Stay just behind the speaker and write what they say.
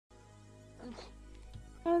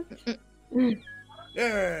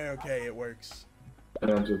Yeah, okay, it works.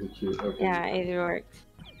 Enter the queue. Okay. Yeah, it worked.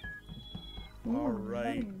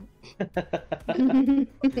 Alright. You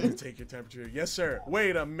can take your temperature. Yes, sir.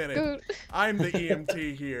 Wait a minute. Good. I'm the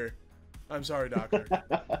EMT here. I'm sorry, doctor.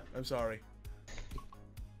 I'm sorry.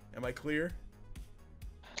 Am I clear?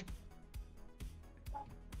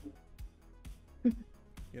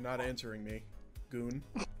 You're not answering me. Goon.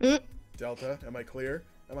 Delta, am I clear?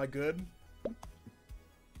 Am I good?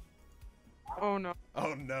 Oh no.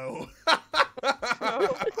 Oh no.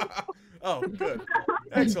 Oh, good.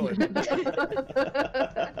 Excellent.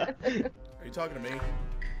 Are you talking to me?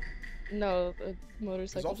 No, the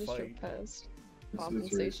motorcycle I'll just fight. drove past. This is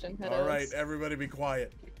Compensation. head All right, us. everybody be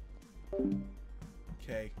quiet.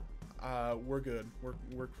 Okay. We're good.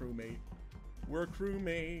 We're crewmate. We're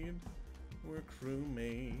crewmate. We're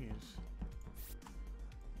crewmates.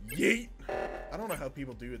 Yeet! I don't know how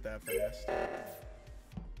people do it that fast.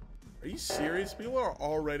 Are you serious? People are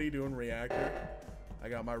already doing reactor. I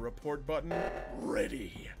got my report button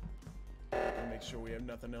ready. Make sure we have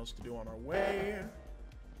nothing else to do on our way.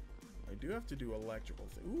 I do have to do electrical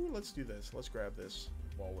thing. Ooh, let's do this. Let's grab this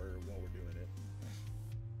while we're doing it.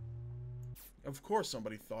 Of course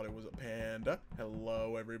somebody thought it was a panda.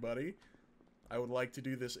 Hello, everybody. I would like to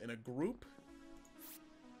do this in a group.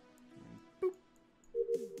 Boop.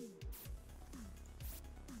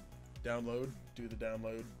 Download. Do the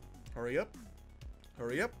download. Hurry up.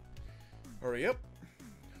 Hurry up. Hurry up.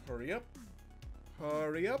 Hurry up.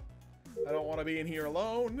 Hurry up. I don't want to be in here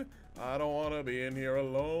alone. I don't want to be in here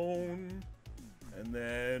alone. And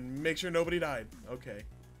then make sure nobody died. Okay.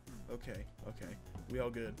 Okay. Okay. We all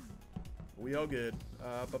good. We all good.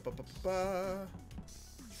 Oh,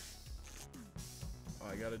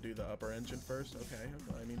 I gotta do the upper engine first. Okay.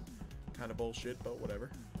 I mean, kind of bullshit, but whatever.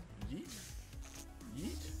 Yeet.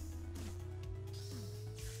 Yeet.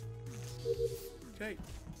 Okay.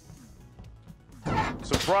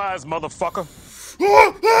 Surprise, motherfucker!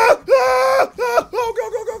 Oh, go, go, go, go,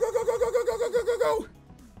 go, go, go, go, go, go, go, go.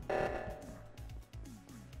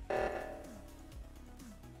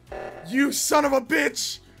 You son of a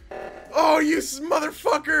bitch! Oh, you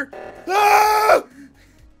motherfucker! Ah!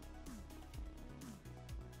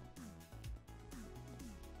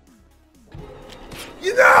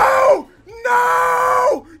 No!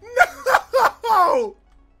 No! No!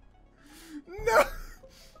 No!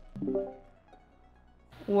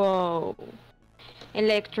 Whoa.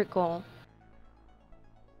 Electrical.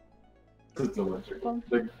 It's electrical.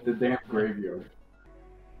 The damn graveyard.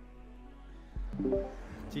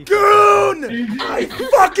 Goon! I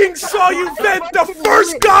fucking saw you vent the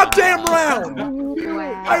first goddamn round!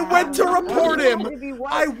 Wow. I went to report him!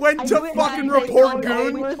 I went to fucking report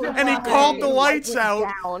Goon, and he called the lights out!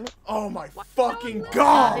 Oh my fucking I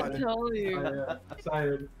god! tell you.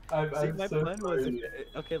 Tired. See, my plan was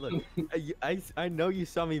okay. Look, I know you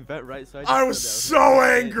saw me vent, right? So I was so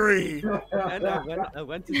angry! And I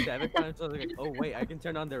went to stab it, and so I was like, oh wait, I can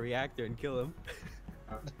turn on the reactor and kill him.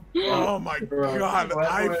 Oh my god,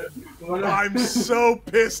 I'm so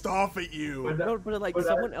pissed off at you! No, but like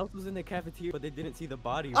someone else was in the cafeteria, but they didn't see the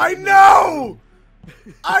body. I know!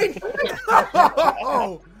 I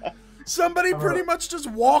know! Somebody pretty much just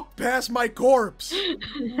walked past my corpse!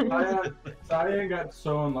 Cyan got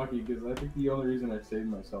so unlucky because I think the only reason I saved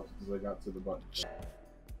myself is because I got to the button.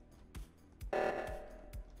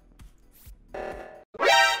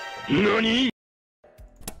 NANI?!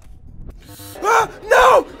 Ah,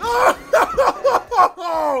 no! Oh,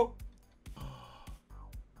 no!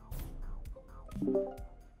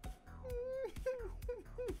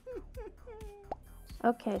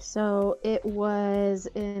 Okay, so it was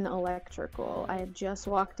in electrical. I had just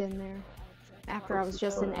walked in there after I was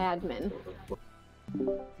just an admin.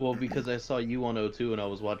 Well, because I saw you on O2 and I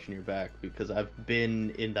was watching your back, because I've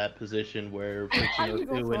been in that position where How fixing you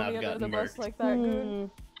go O2 throw and me I've under gotten the bus murked. like that,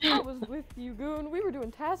 Goon? I was with you, Goon. We were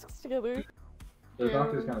doing tasks together. The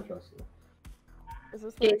doctor's kind of trustable. Is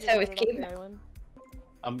this Okay, where so you if get rid of Kate- the island?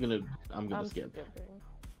 I'm gonna skip. skipping.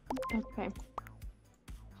 Okay.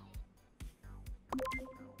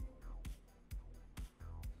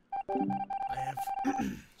 I have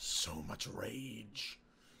so much rage.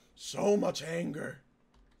 So much anger.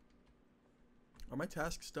 Are my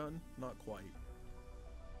tasks done? Not quite.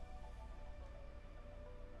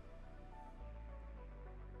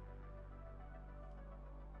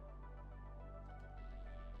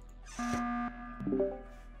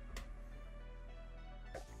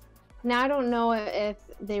 Now I don't know if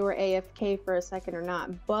they were AFK for a second or not,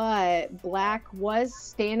 but Black was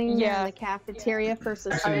standing there in the cafeteria for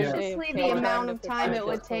suspiciously the amount of time it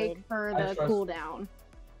would take for the cooldown.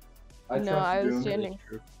 trust No, I was Doom. standing.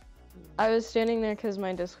 I was standing there because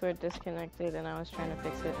my Discord disconnected and I was trying to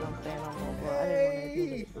fix it and I'm staying on mobile. I didn't want to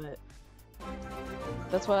admit it, but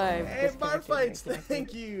that's why I Hey, bar disconnected. fights,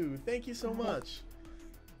 thank you. Thank you so much.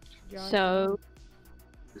 So,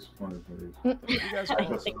 It's one of those. You guys are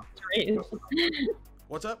awesome.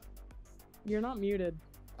 What's up? You're not muted.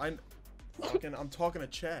 I'm talking to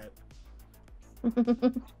chat.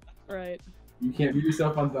 Right. You can't mute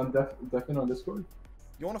yourself on Deafin on Discord?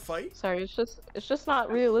 You want to fight? Sorry, it's just not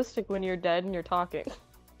realistic when you're dead and you're talking.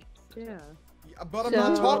 Yeah. Yeah, but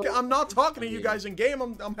I'm not talking to you guys in game.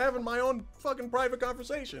 I'm having my own fucking private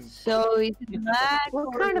conversation. so it's black.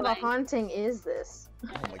 What kind of a haunting is this? Oh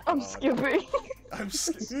my god. I'm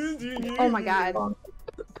skipping. Oh my god.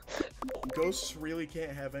 Ghosts really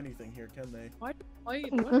can't have anything here, can they? What?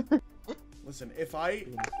 Listen, if I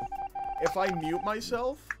mute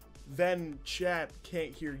myself, then chat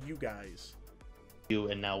can't hear you guys. You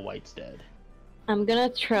and now White's dead. I'm gonna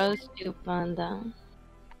trust you, Panda.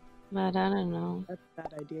 But I don't know. That's a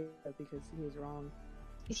bad idea because he's wrong.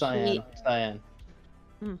 Cyan.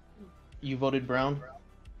 Hmm. You voted brown?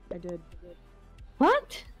 I did.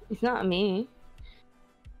 What? It's not me.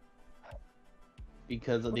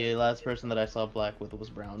 Because the last person that I saw black with was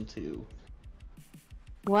brown too.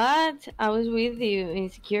 What? I was with you in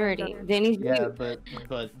security. Then it's Yeah, you.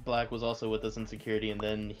 but black was also with us in security, and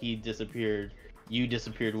then he disappeared. You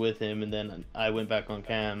disappeared with him, and then I went back on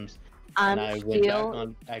cams, I'm and I went back still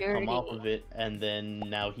on. I come off of it, and then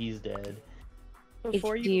now he's dead.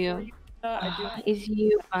 Before It's you, you. I It's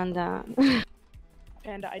you, Panda.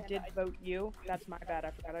 and I did vote you. That's my bad.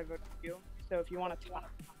 I forgot I voted you. So if you want to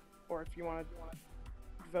talk, or if you want to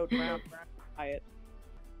vote brown, buy it.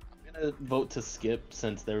 I'm gonna vote to skip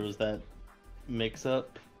since there was that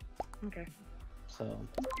mix-up. Okay. So.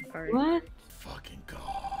 Alright. What? Fucking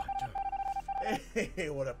god. Hey,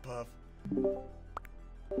 what up, Puff?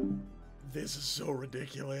 This is so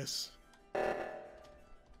ridiculous.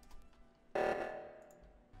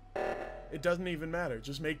 It doesn't even matter.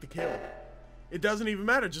 Just make the kill. It doesn't even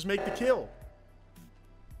matter. Just make the kill.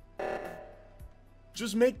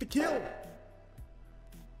 Just make the kill.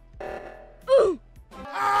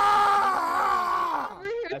 Ah!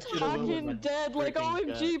 You're talking dead, like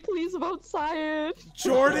OMG, please vote Cyan.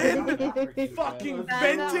 Jordan fucking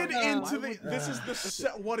vented into the. This is the.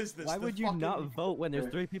 What is this? Why the would you fucking... not vote when there's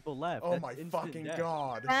 3 people left? Oh That's my instant fucking death.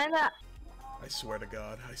 god. Panda. I swear to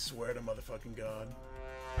God. I swear to motherfucking God.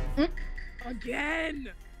 Again!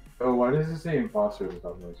 Oh, why does it say imposter at the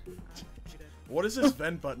top of my screen? What does this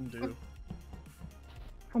vent button do?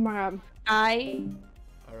 Oh my god.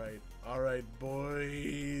 Alright,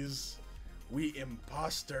 boys. We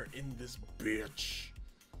imposter in this bitch.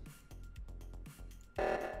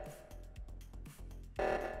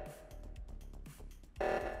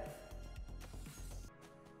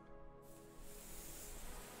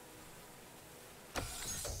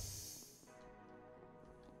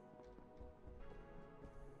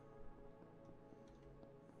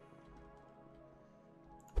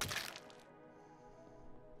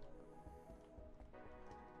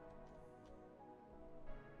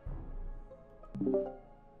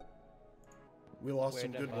 We lost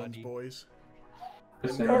some good ones, boys.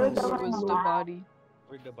 And Where's girls. Where was the body?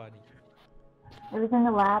 Where'd the body? It was in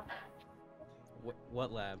the lab.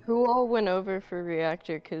 What lab? Who all went over for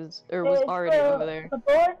reactor? Or was already over there? The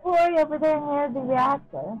laboratory over there near the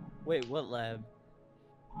reactor. Wait, what lab?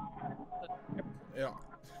 Yeah.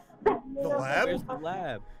 The lab? Where's the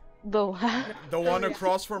lab? The lab. The one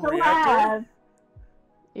across from The reactor? lab.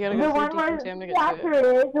 You gotta The go one through where decontam the to get to it.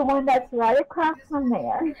 reactor is, the one that's right across from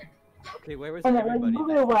there. Okay, where was And it was everybody?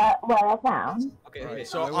 blue what I found. Okay, Alright, okay,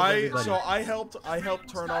 so where was everybody? I helped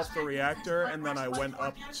turn off the reactor, and then I went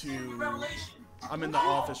up to. I'm in the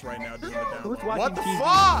office right now doing the Who's download. watching What the TV?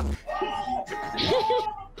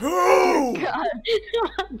 fuck?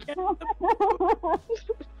 Who?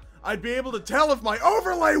 I'd be able to tell if my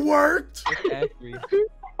overlay worked. Ashley.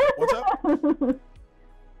 What's up? You're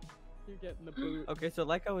getting the boot. Okay, so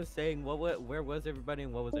like I was saying, where was everybody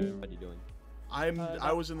and what was everybody doing? I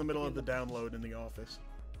was in the middle of the download in the office.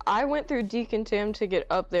 I went through decontam to get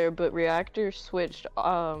up there, but reactor switched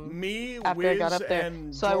Me, after Wiz, I got up there.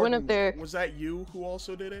 and So I went up Jordan. there. Was that you who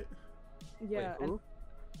also did it? Yeah, Wait, who? and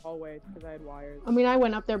hallway because I had wires. I mean, I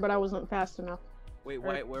went up there, but I wasn't fast enough. Wait,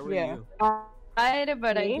 where were yeah. you? But I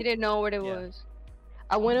Me? didn't know what it Yeah. was.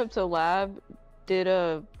 I went up to lab, did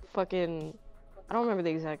a fucking. I don't remember the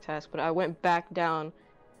exact task, but I went back down,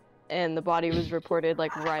 and the body was reported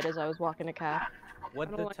like right as I was walking to CAF. What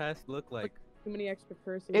I did don't the like- task look like? Too many extra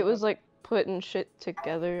cursors. It was like putting shit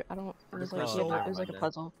together. I don't. It was like crystal? it was like a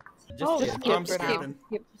puzzle. Just Just skip. skip I'm for now. skipping.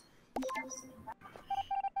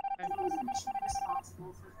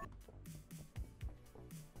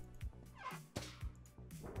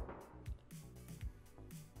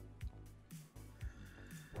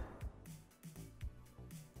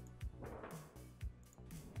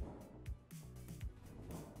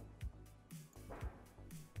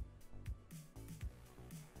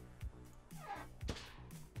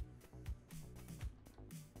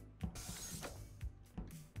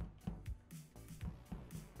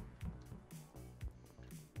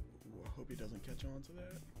 he doesn't catch on to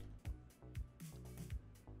that.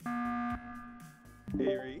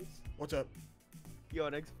 Hey, Reese. What's up? You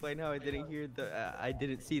wanna explain how I didn't hear I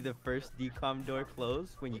didn't see the first decom door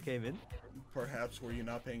close when you came in? Perhaps were you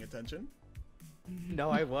not paying attention? No,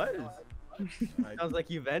 I was. Sounds like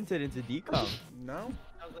you vented into decom. No.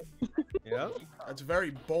 You know? That's a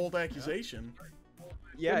very bold accusation.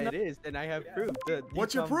 Yeah, it is, and I have proof.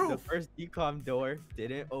 What's your proof? The first decom door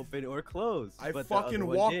didn't open or close. I but the other fucking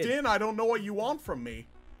one walked did. in. I don't know what you want from me.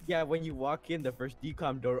 Yeah, when you walk in, the first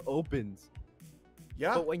decom door opens.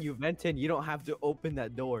 Yeah. But when you vent in, you don't have to open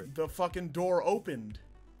that door. The fucking door opened.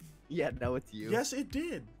 Yeah, no, it's you. Yes, it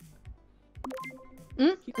did.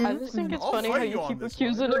 I just think it's I'll funny how fight you on keep this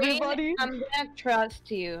accusing Green, everybody. I'm gonna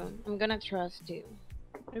trust you. I'm gonna trust you.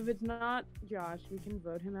 If it's not Josh, we can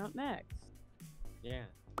vote him out next. Yeah.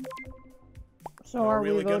 So are we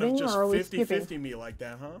really voting gonna just or are we skipping? 50-50 me like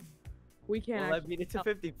that, huh? We can't. Well, I actually mean, it's a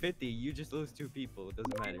tell- 50-50. You just lose 2 people. It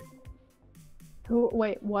doesn't matter.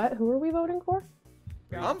 Wait, what? Who are we voting for?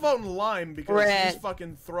 I'm voting Lime because Red. he's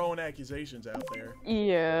fucking throwing accusations out there.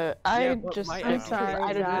 Yeah, I but just my think sorry,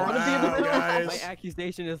 I didn't Josh. want to be in the Wow, middle. guys. My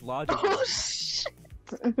accusation is logical.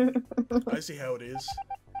 I see how it is.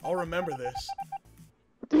 I'll remember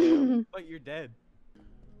this. But you're dead.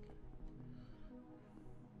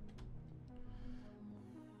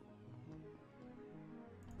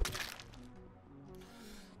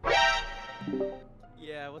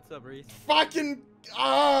 Yeah, what's up, Reese? Fucking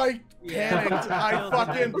I Yeah. panicked. I Killed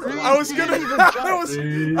fucking him. I was gonna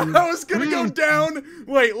I was gonna go down.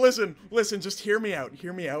 Wait, listen, just hear me out.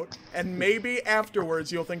 Hear me out. And maybe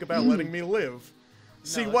afterwards you'll think about letting me live.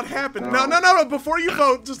 See what happened. No, before you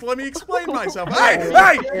vote, just let me explain myself. Hey,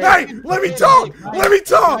 let me talk.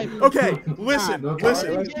 Okay, listen. Let's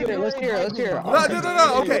hear it.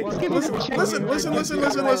 No, okay. Listen.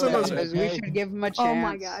 We should give him a chance. Oh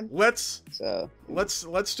my god. Let's So,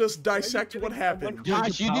 just dissect what happened.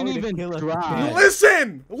 Josh, you didn't even try.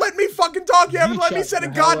 Listen! Let me fucking talk. You haven't let me shut say a the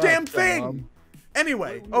hell goddamn up, thing. Dom.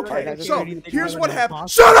 Anyway, Alright, okay, that's so good. here's what Anything happened. more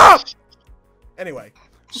Shut up! Anyway,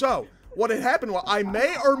 so what had happened was I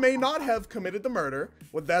may or may not have committed the murder.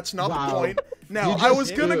 Well, that's not the point. Now, I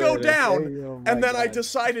was gonna go down, and then I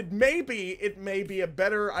decided maybe it may be a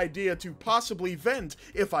better idea to possibly vent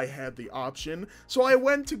if I had the option. So I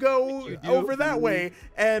went to go over that way,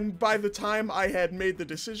 and by the time I had made the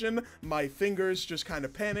decision, my fingers just kind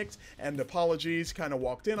of panicked, and apologies kind of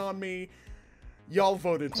walked in on me. Y'all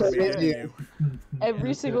voted for me, didn't you?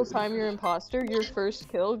 Every single time you're imposter, your first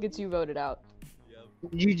kill gets you voted out.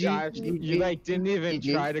 Josh, you like didn't even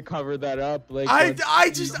try to cover that up. Like I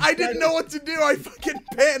didn't know what to do. I fucking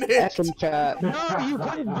panicked. No, you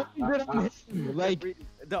couldn't blame it on him. Like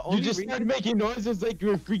you just started making noises like you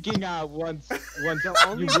were freaking out once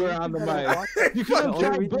you were on the mic. You could have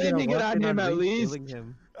tried blaming it on him at least.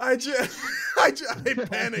 I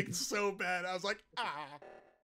panicked so bad. I was like, ah.